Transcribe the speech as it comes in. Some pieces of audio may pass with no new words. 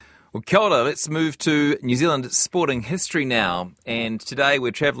Well, kia ora, let's move to New Zealand sporting history now. And today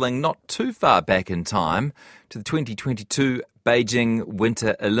we're travelling not too far back in time to the 2022 Beijing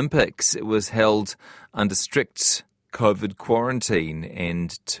Winter Olympics. It was held under strict COVID quarantine,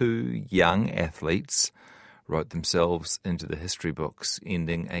 and two young athletes wrote themselves into the history books,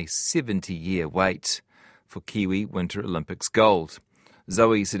 ending a 70-year wait for Kiwi Winter Olympics gold.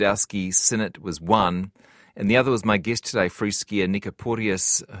 Zoi Sadowski Sinnott was one, and the other was my guest today, freeskier Nico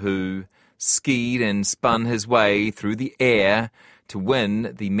Porteous, who skied and spun his way through the air to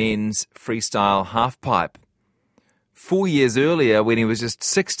win the men's freestyle halfpipe. 4 years earlier, when he was just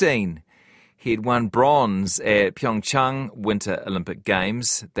 16, he had won bronze at Pyeongchang Winter Olympic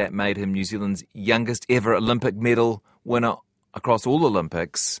Games. That made him New Zealand's youngest ever Olympic medal winner across all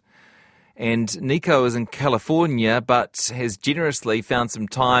Olympics. And Nico is in California, but has generously found some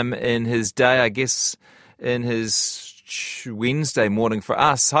time in his day, I guess, in his Wednesday morning for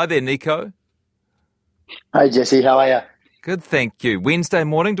us. Hi there, Nico. Hi, Jesse. How are you? Good, thank you. Wednesday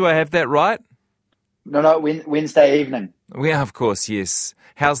morning, do I have that right? No, Wednesday evening. Yeah, of course, yes.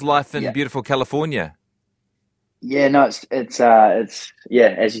 How's life in beautiful California? Yeah, no, it's as you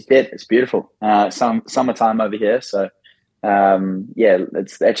said, it's beautiful. Summertime over here, so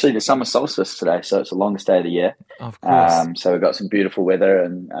it's actually the summer solstice today, so it's the longest day of the year. Of course. So we've got some beautiful weather,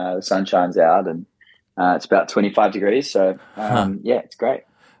 and the sun shines out, and it's about 25 degrees. So it's great.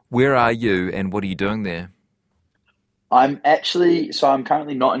 Where are you, and what are you doing there? I'm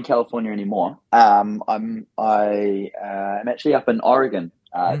currently not in California anymore. I'm actually up in Oregon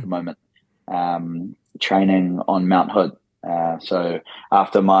at the moment, training on Mount Hood. So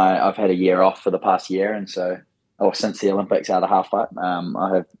I've had a year off for the past year, and since the Olympics out of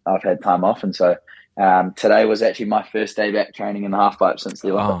halfpipe, I've had time off, and so today was actually my first day back training in the halfpipe since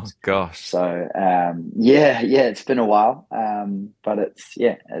the Olympics. Oh gosh! So it's been a while, but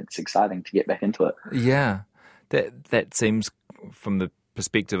it's exciting to get back into it. Yeah. That seems, from the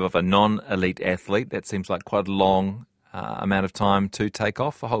perspective of a non-elite athlete, that seems like quite a long amount of time to take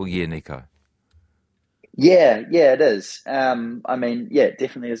off, a whole year, Nico. Yeah, it is.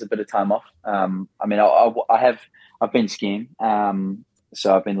 Definitely is a bit of time off. I've been skiing.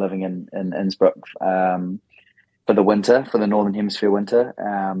 So I've been living in Innsbruck for the winter, for the Northern Hemisphere winter.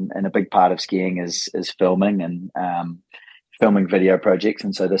 And a big part of skiing is filming and filming video projects.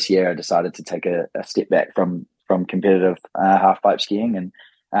 And so this year I decided to take a step back from competitive halfpipe skiing and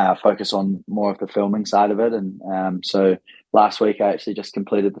focus on more of the filming side of it. And so last week I actually just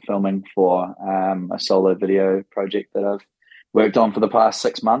completed the filming for a solo video project that I've worked on for the past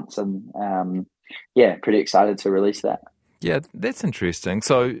 6 months, and pretty excited to release that. Yeah, that's interesting.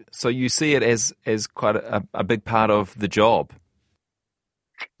 So you see it as quite a big part of the job.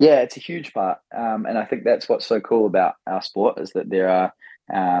 Yeah, it's a huge part, and I think that's what's so cool about our sport is that there are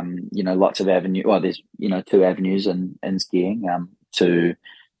lots of avenues. Well, there's 2 avenues in skiing to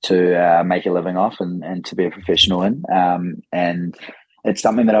make a living off and to be a professional in, and it's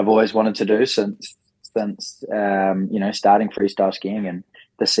something that I've always wanted to do since starting freestyle skiing, and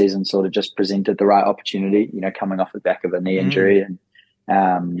this season sort of just presented the right opportunity. Coming off the back of a knee injury, and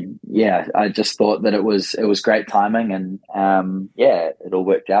I just thought that it was great timing, and it all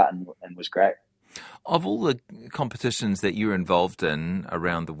worked out and was great. Of all the competitions that you're involved in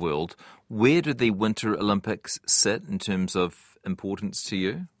around the world, where did the Winter Olympics sit in terms of importance to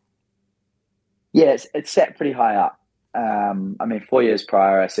you? Yeah, it sat pretty high up. 4 years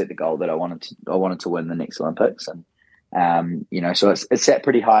prior, I set the goal that I wanted to win the next Olympics, and so it sat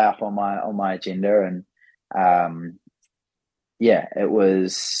pretty high up on my agenda, and it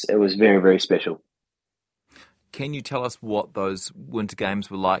was very, very special. Can you tell us what those Winter Games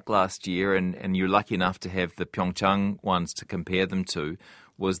were like last year, and you're lucky enough to have the Pyeongchang ones to compare them to?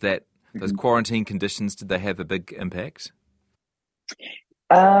 Was that those quarantine conditions, did they have a big impact?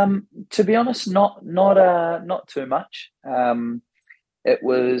 To be honest, not too much. It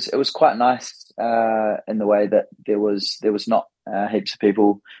was quite nice in the way that there was not heaps of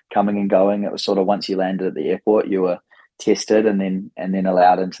people coming and going. It was sort of once you landed at the airport, you were tested and then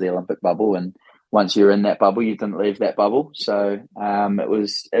allowed into the Olympic bubble, and once you were in that bubble, you didn't leave that bubble. So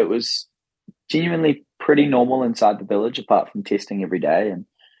it was genuinely pretty normal inside the village, apart from testing every day, and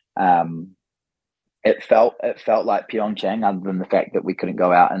it felt like Pyeongchang, other than the fact that we couldn't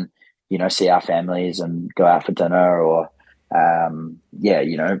go out and see our families and go out for dinner or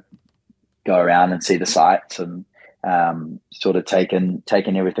go around and see the sights and sort of taking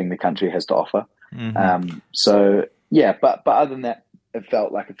everything the country has to offer. Mm-hmm. But other than that, it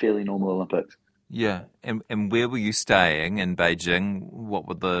felt like a fairly normal Olympics. Yeah, and where were you staying in Beijing? What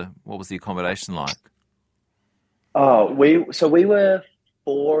was the accommodation like? Oh, we were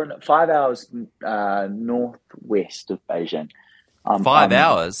 5 hours northwest of Beijing. I'm Five I'm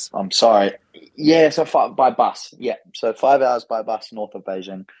hours? I'm sorry. Yeah, so by bus. Yeah, so 5 hours by bus north of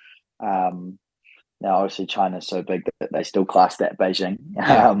Beijing. Um, Now, obviously, China's so big that they still class that Beijing.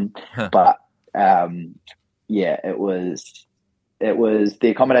 Yeah. Huh. But yeah, it was the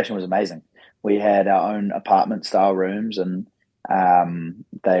accommodation was amazing. We had our own apartment style rooms, and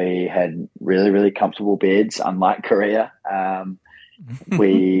they had really really comfortable beds, unlike Korea.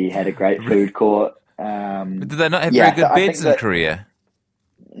 We had a great food court. But did they not have very Yeah, good I beds think in that Korea?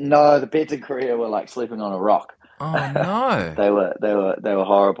 no, the beds in Korea were like sleeping on a rock. Oh, no. They were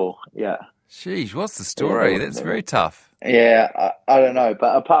horrible. Yeah, Sheesh, what's the yeah, story? That's very tough. yeah. I don't know,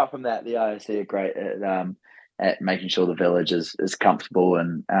 but apart from that, the IOC are great at making sure the village is comfortable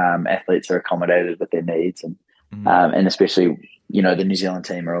and athletes are accommodated with their needs, Mm. and especially the New Zealand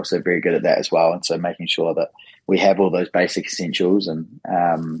team are also very good at that as well, and so making sure that we have all those basic essentials, and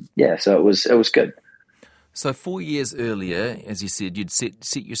yeah, so it was good. So 4 years earlier, as you said, you'd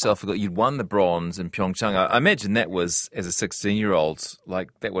set yourself a goal. You'd won the bronze in Pyeongchang. I imagine that was, as a 16-year-old,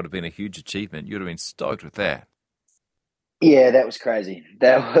 like that would have been a huge achievement. You'd have been stoked with that. Yeah, that was crazy.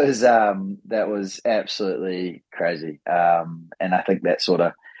 That was absolutely crazy. And I think that sort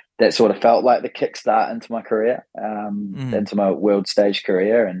of felt like the kickstart into my career, Mm. into my world stage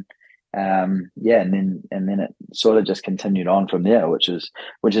career, and yeah, and then it sort of just continued on from there, which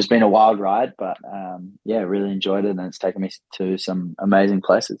has been a wild ride, but yeah, really enjoyed it, and it's taken me to some amazing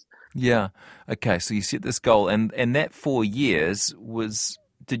places. Yeah. Okay, so you set this goal, and that 4 years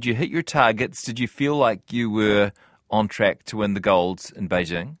did you hit your targets? Did you feel like you were on track to win the gold in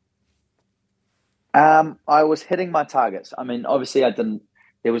Beijing? I was hitting my targets. I mean, obviously, I didn't.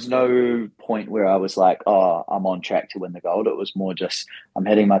 There was no point where I was like, "Oh, I'm on track to win the gold." It was more just, "I'm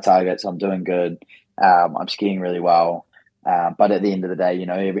hitting my targets. I'm doing good. I'm skiing really well." But at the end of the day,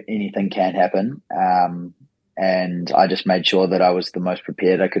 anything can happen. And I just made sure that I was the most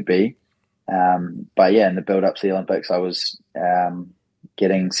prepared I could be. But yeah, in the build up to the Olympics, I was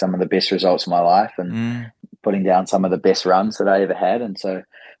getting some of the best results of my life, and Mm. putting down some of the best runs that I ever had. And so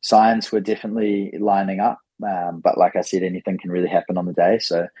signs were definitely lining up. But like I said, anything can really happen on the day.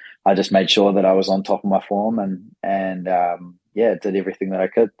 So I just made sure that I was on top of my form, and yeah, did everything that I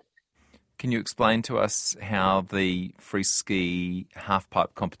could. Can you explain to us how the freeski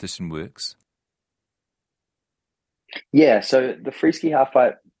halfpipe competition works? Yeah, so the freeski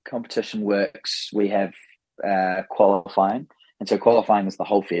halfpipe competition works. We have qualifying, and so qualifying is the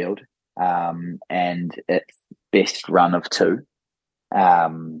whole field, and it's best run of two.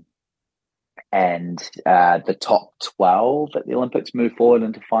 Um, and the top 12 at the Olympics move forward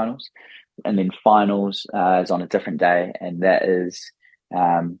into finals, and then finals is on a different day, and that is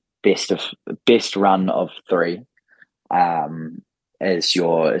best of best run of three um, is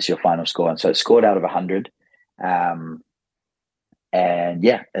your final score, and so it's scored out of 100. Um, and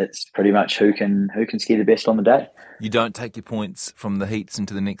yeah, it's pretty much who can ski the best on the day. You don't take your points from the heats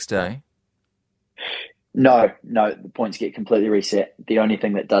into the next day? No, no, the points get completely reset. The only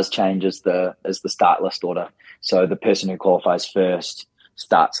thing that does change is the start list order. So the person who qualifies first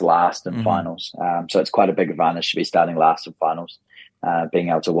starts last in Hmm. finals. So it's quite a big advantage to be starting last in finals, being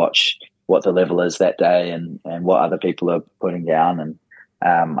able to watch what the level is that day, and what other people are putting down. And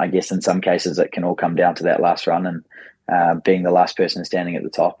I guess in some cases it can all come down to that last run, and being the last person standing at the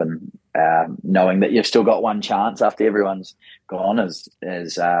top, and knowing that you've still got one chance after everyone's gone is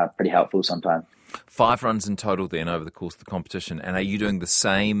pretty helpful sometimes. 5 runs in total then over the course of the competition. And are you doing the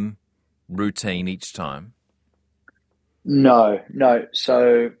same routine each time? No, no.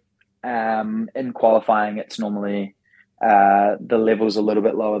 So in qualifying, it's normally the level's a little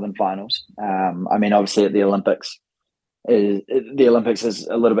bit lower than finals. I mean, obviously at the Olympics is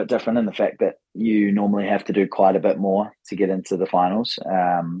a little bit different in the fact that you normally have to do quite a bit more to get into the finals,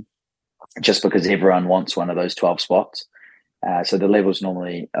 just because everyone wants one of those 12 spots. So the level's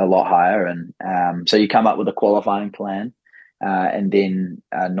normally a lot higher, and so you come up with a qualifying plan, and then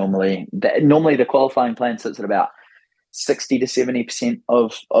normally the qualifying plan sits at about 60 to 70%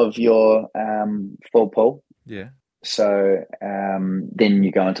 of your full pool. Yeah. So then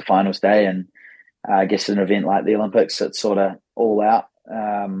you go into finals day, and I guess an event like the Olympics, it's sort of all out,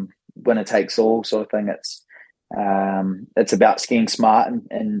 winner takes all sort of thing. It's about skiing smart,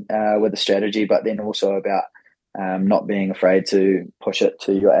 and with a strategy, but then also about not being afraid to push it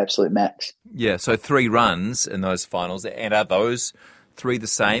to your absolute max. Yeah, so 3 runs in those finals. And are those three the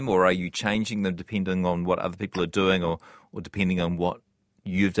same, or are you changing them depending on what other people are doing, or depending on what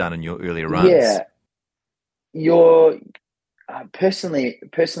you've done in your earlier runs? Yeah, you're personally,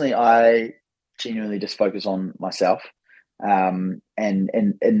 I genuinely just focus on myself. And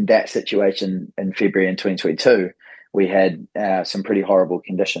in that situation in February in 2022, we had some pretty horrible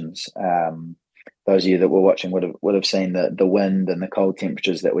conditions. Those of you that were watching would have seen the wind and the cold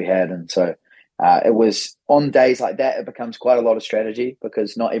temperatures that we had, and so it was on days like that. It becomes quite a lot of strategy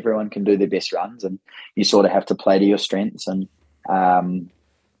because not everyone can do their best runs, and you sort of have to play to your strengths and and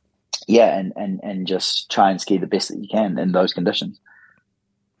just try and ski the best that you can in those conditions.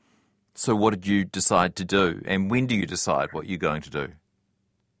 So what did you decide to do, and when do you decide what you're going to do?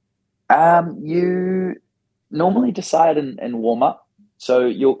 You normally decide in warm up. So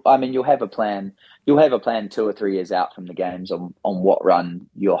you'll have a plan. You'll have a plan 2 or 3 years out from the games on what run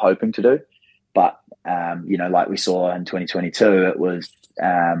you're hoping to do. But like we saw in 2022, it was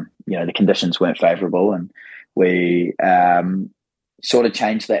the conditions weren't favourable, and we sort of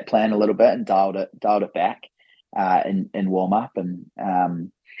changed that plan a little bit and dialed it back in warm up, and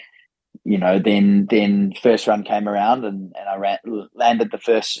then first run came around, and I landed the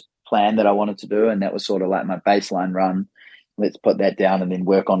first plan that I wanted to do, and that was sort of like my baseline run. Let's put that down and then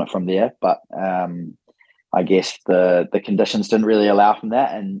work on it from there. But I guess the conditions didn't really allow from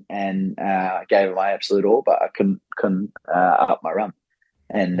that, and I gave it my absolute all, but I couldn't up my run,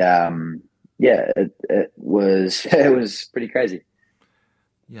 and it was pretty crazy.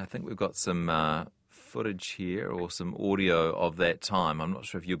 Yeah, I think we've got some footage here or some audio of that time. I'm not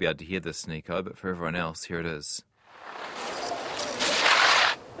sure if you'll be able to hear this, Nico, but for everyone else, here it is.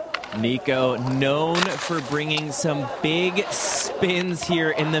 Nico, known for bringing some big spins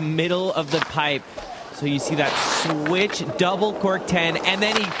here in the middle of the pipe. So you see that switch, double cork 10, and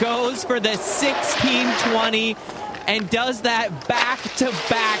then he goes for the 16-20 and does that back to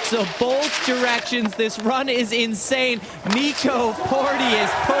back. So both directions, this run is insane. Nico Porteous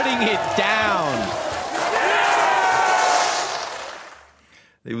putting it down.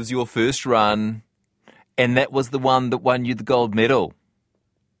 It was your first run, and that was the one that won you the gold medal.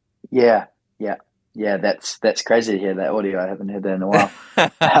 Yeah. That's crazy to hear that audio. I haven't heard that in a while.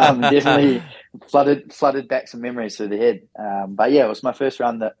 Definitely flooded back some memories through the head. But yeah, it was my first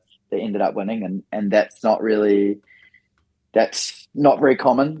run that ended up winning, and that's not very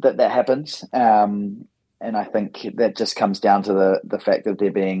common that happens. And I think that just comes down to the fact of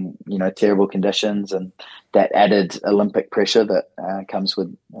there being terrible conditions and that added Olympic pressure that comes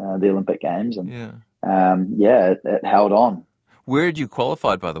with the Olympic Games, and it held on. Where did you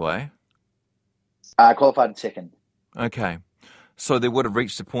qualify, by the way? I qualified second. Okay. So there would have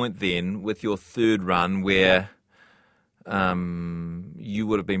reached a point then with your third run where you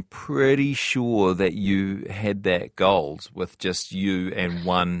would have been pretty sure that you had that gold with just you and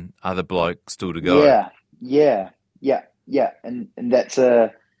one other bloke still to go. Yeah. And that's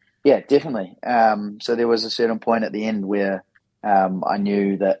definitely. So there was a certain point at the end where I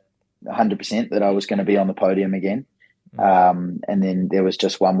knew that 100% that I was going to be on the podium again. And then there was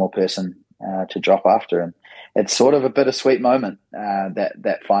just one more person to drop after, and it's sort of a bittersweet moment,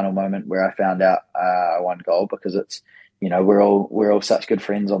 that final moment where I found out I won gold, because it's we're all such good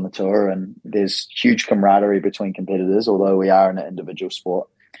friends on the tour, and there's huge camaraderie between competitors. Although we are in an individual sport,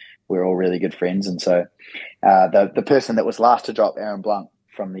 we're all really good friends, and so the person that was last to drop, Aaron Blunt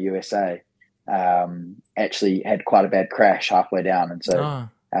from the USA, actually had quite a bad crash halfway down, and so.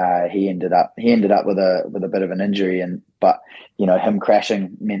 He ended up with a bit of an injury, but him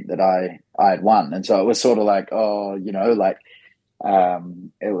crashing meant that I had won, and so it was sort of like, it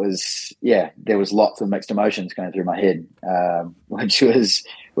was, there was lots of mixed emotions going through my head, which was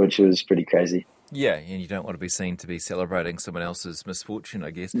pretty crazy. Yeah, and you don't want to be seen to be celebrating someone else's misfortune,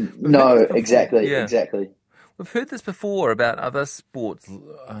 I guess. No, exactly. We've heard this before about other sports,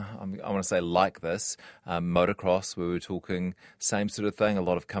 I want to say like this, motocross, where we were talking same sort of thing, a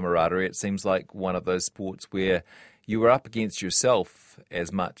lot of camaraderie. It seems like one of those sports where you were up against yourself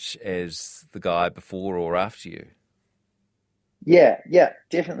as much as the guy before or after you. Yeah,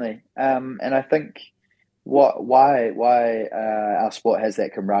 definitely. And I think why our sport has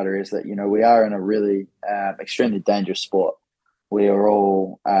that camaraderie is that, we are in a really extremely dangerous sport. We are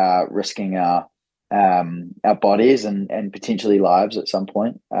all risking our bodies and potentially lives at some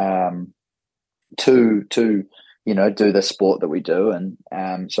point to do the sport that we do, and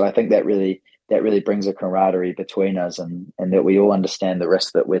so I think that really brings a camaraderie between us, and that we all understand the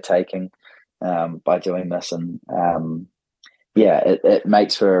risk that we're taking by doing this, and it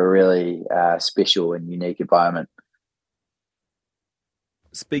makes for a really special and unique environment.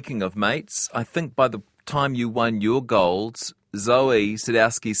 Speaking of mates, I think by the time you won your golds, Zoi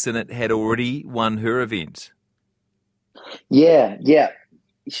Sadowski Sinnott had already won her event. Yeah,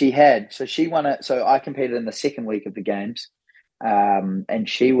 she had. So she won it. So I competed in the second week of the games, and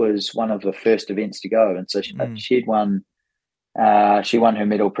she was one of the first events to go. And so she'd won She won her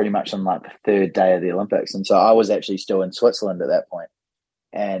medal pretty much on like the third day of the Olympics, and so I was actually still in Switzerland at that point.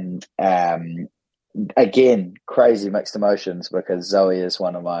 And again, crazy mixed emotions because Zoe is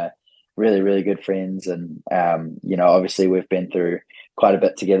one of my really, really good friends. And, obviously we've been through quite a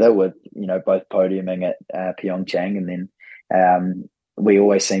bit together with, both podiuming at Pyeongchang. And then we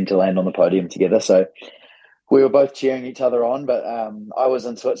always seem to land on the podium together. So we were both cheering each other on. But I was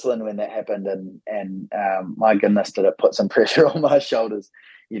in Switzerland when that happened. And my goodness, did it put some pressure on my shoulders,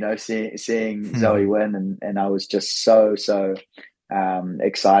 seeing Zoe win. And I was just so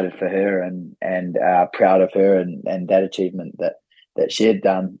excited for her and proud of her and that achievement that she had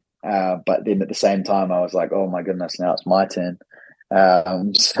done. But then at the same time, I was like, oh my goodness, now it's my turn.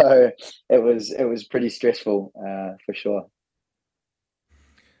 So it was pretty stressful for sure.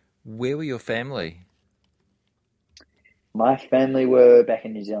 Where were your family? My family were back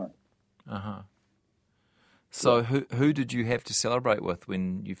in New Zealand. Uh-huh. So who did you have to celebrate with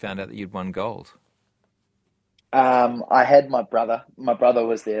when you found out that you'd won gold? I had my brother. My brother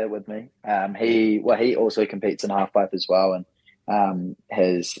was there with me. He also competes in halfpipe as well, and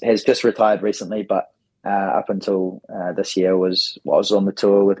has just retired recently. But up until this year was on the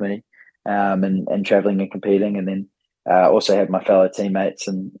tour with me, and traveling and competing, and then also had my fellow teammates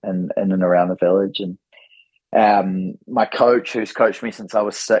and around the village. And my coach, who's coached me since I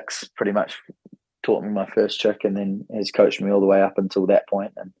was 6, pretty much taught me my first trick, and then has coached me all the way up until that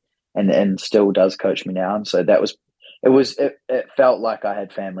point, and still does coach me now. And so it felt like I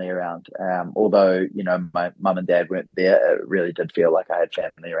had family around. Although, my mum and dad weren't there, it really did feel like I had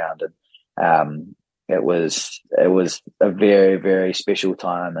family around. And it was a very, very special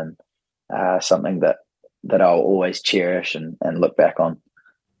time, and something that I'll always cherish and look back on.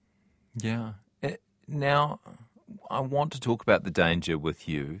 Yeah. Now, I want to talk about the danger with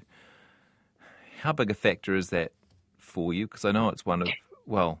you. How big a factor is that for you? Because I know it's one of,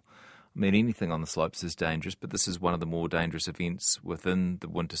 anything on the slopes is dangerous, but this is one of the more dangerous events within the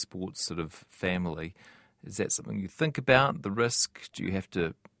winter sports sort of family. Is that something you think about, the risk? Do you have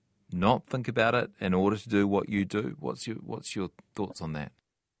to not think about it in order to do what you do? What's your thoughts on that?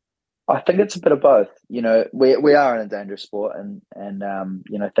 I think it's a bit of both. We are in a dangerous sport, and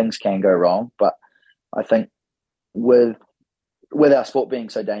things can go wrong. But I think with our sport being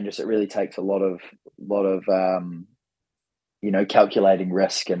so dangerous, it really takes a lot of calculating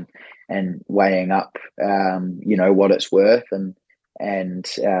risk and weighing up what it's worth, and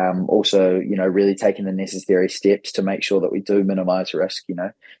also really taking the necessary steps to make sure that we do minimize risk.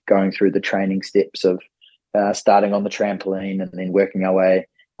 Going through the training steps of starting on the trampoline and then working our way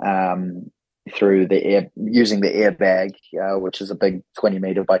through the air, using the airbag, which is a big 20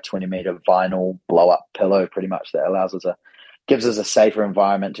 meter by 20 meter vinyl blow up pillow, pretty much, that gives us a safer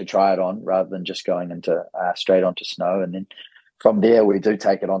environment to try it on rather than just going into straight onto snow. And then from there, we do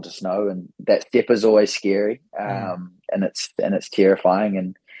take it onto snow, and that step is always scary, and it's terrifying,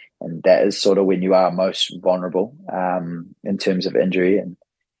 and that is sort of when you are most vulnerable in terms of injury. And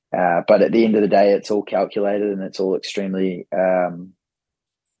but at the end of the day, it's all calculated, and it's all extremely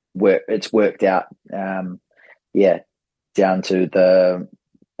it's worked out, down to the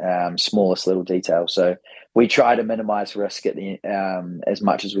smallest little detail. So we try to minimize risk at the as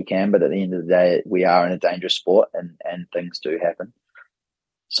much as we can, but at the end of the day, we are in a dangerous sport, and things do happen.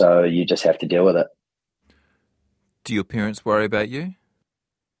 So you just have to deal with it. Do your parents worry about you?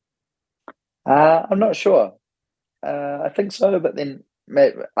 I'm not sure. I think so, but then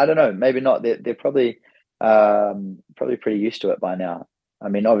I don't know. Maybe not. They're probably pretty used to it by now. I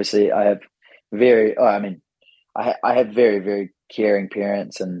mean, obviously, I have very very, very caring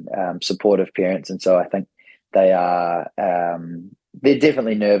parents and supportive parents, and so I think they are. They're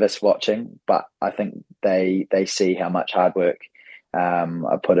definitely nervous watching, but I think they see how much hard work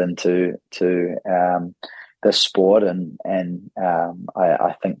I put into this sport, and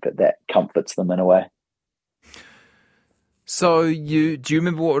I think that comforts them in a way. So do you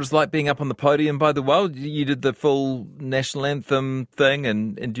remember what it was like being up on the podium by the well? You did the full national anthem thing,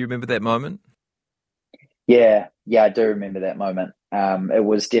 and do you remember that moment? Yeah, I do remember that moment. It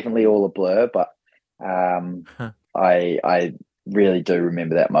was definitely all a blur, but I really do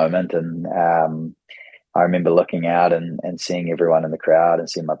remember that moment, and I remember looking out and seeing everyone in the crowd, and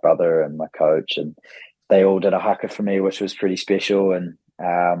seeing my brother and my coach, and they all did a haka for me, which was pretty special. And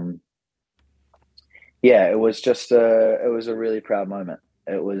it was just it was a really proud moment.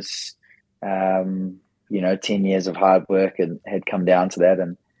 It was 10 years of hard work and had come down to that,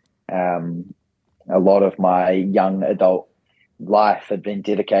 and a lot of my young adult life had been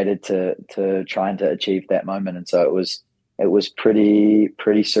dedicated to trying to achieve that moment. And so it was pretty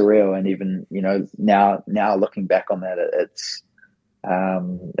surreal. And even, now looking back on that,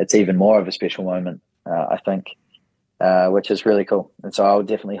 it's even more of a special moment, I think, which is really cool. And so I'll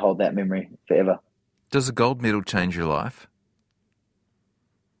definitely hold that memory forever. Does a gold medal change your life?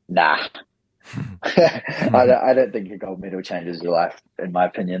 Nah. I don't think a gold medal changes your life, in my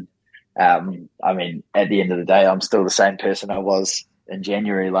opinion. At the end of the day, I'm still the same person I was in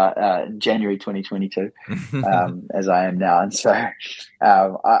January 2022, as I am now. And so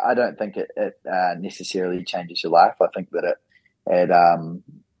I don't think it necessarily changes your life. I think that it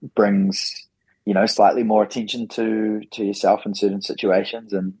brings, slightly more attention to yourself in certain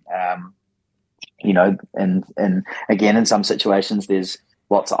situations. And, and again, in some situations, there's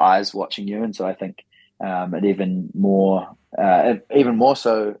lots of eyes watching you. And so I think it even more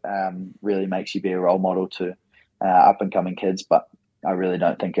so really makes you be a role model to up and coming kids. But I really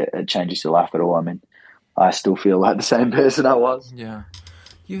don't think it changes your life at all. I mean, I still feel like the same person I was. Yeah.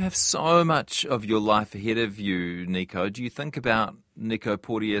 You have so much of your life ahead of you, Nico. Do you think about Nico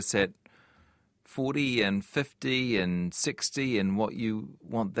Porteous at 40 and 50 and 60 and what you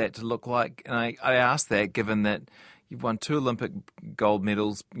want that to look like? And I ask that given that you've won 2 Olympic gold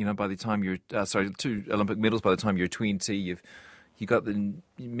medals, by the time you're 2 Olympic medals by the time you're 20. You got the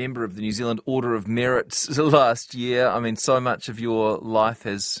member of the New Zealand Order of Merit last year. I mean, so much of your life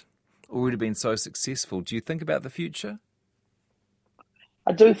has already been so successful. Do you think about the future?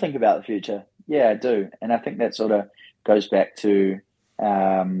 I do think about the future. Yeah, I do. And I think that sort of goes back to,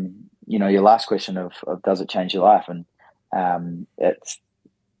 your last question of does it change your life? And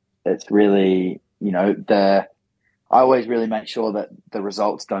it's really, I always really make sure that the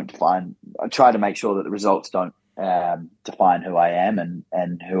results don't define. I try to make sure that the results don't define who I am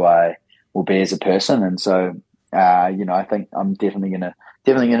and who I will be as a person. And so, I think I'm definitely gonna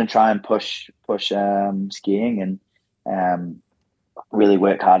try and push skiing and really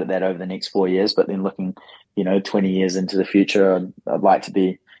work hard at that over the next 4 years. But then looking, 20 years into the future, I'd like to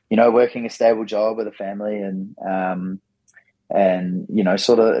be, working a stable job with a family and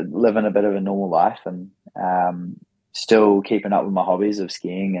sort of living a bit of a normal life and still keeping up with my hobbies of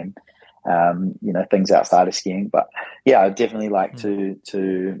skiing and things outside of skiing. But yeah, I'd definitely like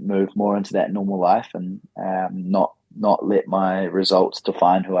to move more into that normal life and not let my results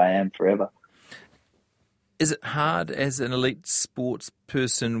define who I am forever. Is it hard as an elite sports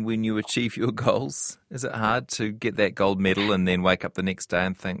person when you achieve your goals? Is it hard to get that gold medal and then wake up the next day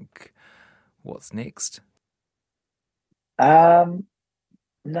and think, what's next? No,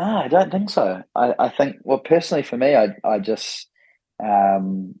 I don't think so. I think, well, personally for me, I just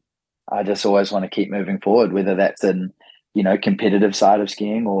always want to keep moving forward, whether that's in, competitive side of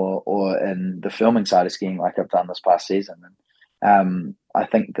skiing or in the filming side of skiing, like I've done this past season. And I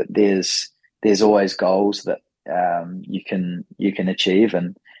think that there's always goals that you can achieve.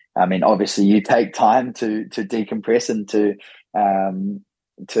 And I mean, obviously you take time to decompress and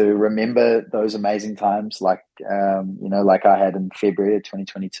to remember those amazing times like I had in February of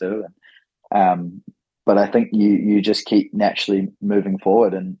 2022. And but I think you just keep naturally moving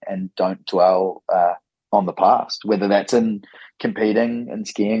forward and don't dwell on the past, whether that's in competing and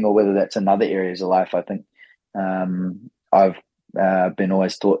skiing or whether that's in other areas of life. I think I've been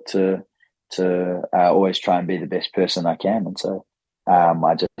always taught to always try and be the best person I can. And so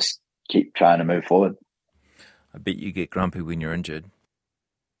I just keep trying to move forward. I bet you get grumpy when you're injured.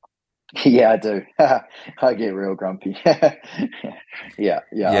 Yeah, I do. I get real grumpy. Yeah.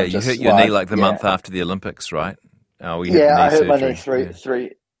 Yeah, you hurt your knee like the month after the Olympics, right? Oh, I hurt my knee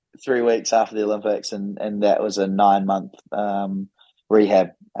three weeks after the Olympics, and that was a 9-month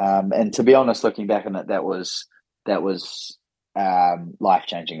rehab. And to be honest, looking back on it, that was life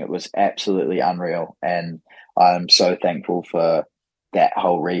changing. It was absolutely unreal, and I'm so thankful for that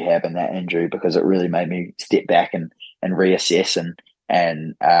whole rehab and that injury because it really made me step back and reassess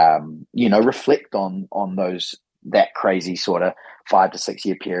and reflect on that crazy sort of 5 to 6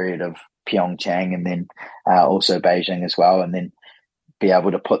 year period of Pyeongchang and then also Beijing as well, and then be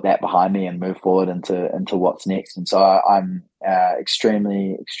able to put that behind me and move forward into what's next. And so I'm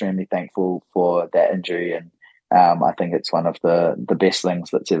extremely thankful for that injury, and I think it's one of the best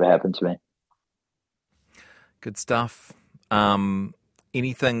things that's ever happened to me. Good stuff.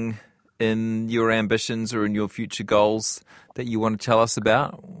 Anything in your ambitions or in your future goals that you want to tell us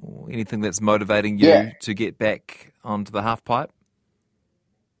about? Anything that's motivating you to get back onto the halfpipe?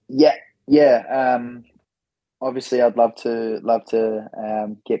 Yeah. Obviously, I'd love to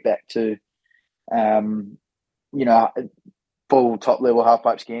get back to, full top level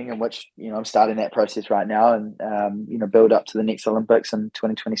halfpipe skiing, in which I'm starting that process right now, and build up to the next Olympics in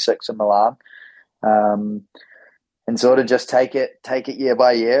 2026 in Milan. sort of just take it year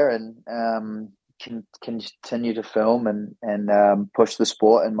by year, and continue to film and push the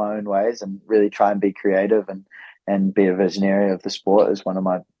sport in my own ways, and really try and be creative and be a visionary of the sport is one of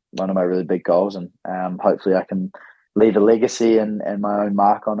my really big goals. And hopefully I can leave a legacy and my own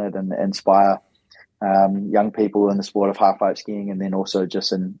mark on it, and inspire young people in the sport of halfpipe skiing, and then also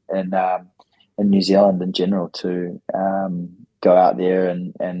just in New Zealand in general, to go out there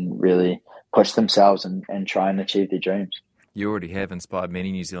and really push themselves and try and achieve their dreams. You already have inspired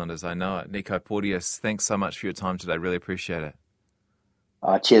many New Zealanders, I know it. Nico Porteous, thanks so much for your time today. Really appreciate it.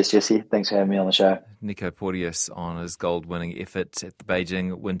 Cheers, Jesse. Thanks for having me on the show. Nico Porteous on his gold-winning effort at the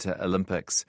Beijing Winter Olympics.